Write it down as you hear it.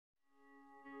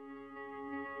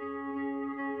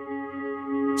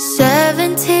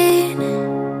17,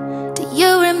 do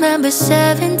you remember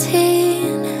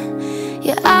 17?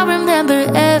 Yeah, I remember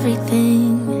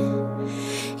everything.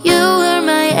 You were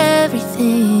my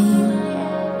everything.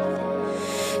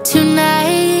 Too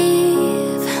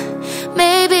naive,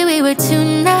 maybe we were too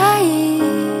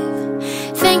naive,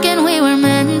 thinking we were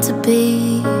meant to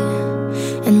be,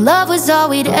 and love was all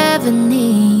we'd ever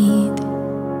need.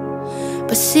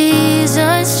 But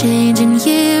seasons change and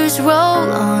years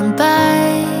roll on by.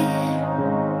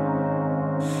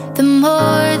 The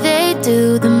more they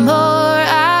do, the more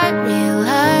I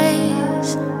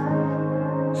realize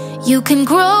you can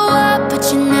grow up,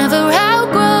 but you never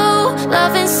outgrow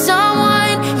loving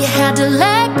someone you had to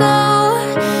let go.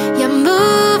 You're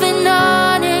moving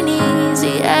on ain't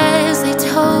easy as they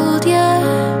told you.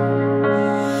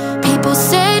 People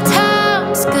say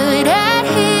time's good at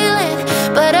healing,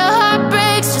 but a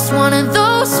heartbreak's just one of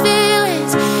those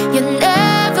feelings you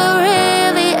never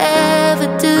really ever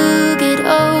do get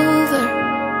over.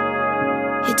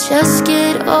 You just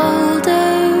get older.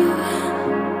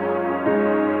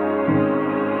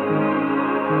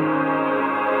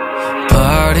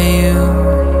 Part of you,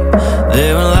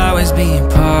 there will always be a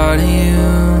part of you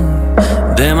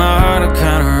that my heart will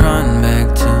kinda run back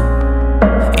to,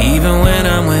 even when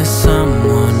I'm with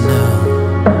someone new.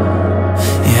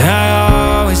 Yeah, I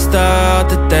always thought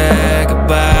that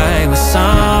goodbye was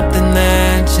something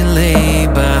that you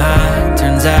leave behind.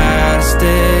 Turns out it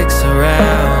sticks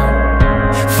around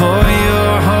for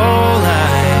your whole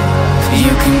life.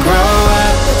 You can grow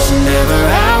up, but you never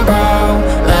outgrow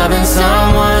loving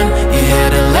someone you had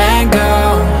to let go.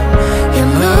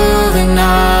 You're moving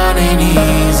on ain't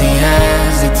easy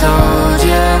as they told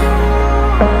you.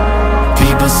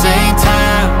 People say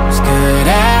time's good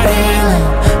at healing,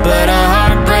 but a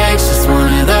heartbreak's just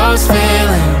one of those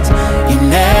feelings you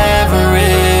never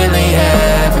really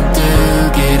ever do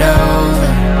get over.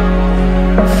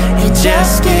 You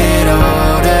just get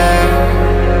older.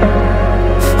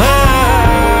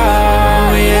 Oh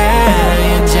yeah,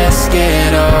 you just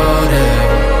get older.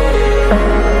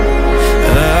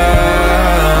 Oh,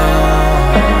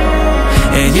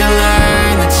 and you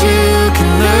learn that you can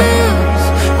lose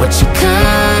what you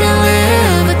couldn't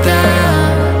live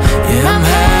without. Yeah, I'm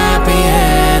happy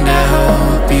and I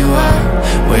hope you are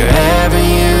wherever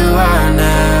you are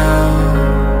now.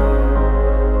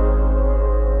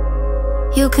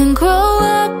 You can grow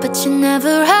up, but you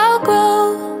never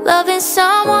outgrow loving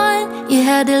someone you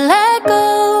had to let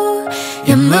go.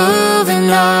 You're moving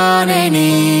on ain't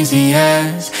easy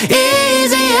as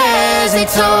they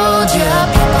told you.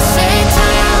 People say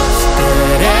time's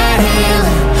good at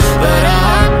healing, but a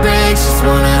heartbreak's just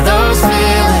one of those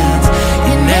feelings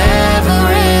you never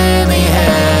really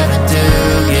ever do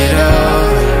get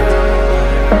over.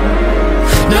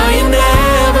 No, you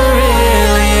never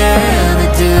really ever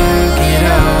do get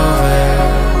over.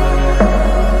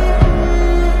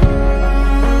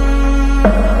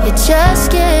 You just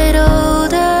get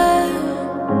older.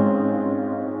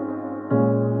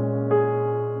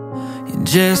 You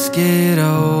just get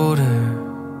older.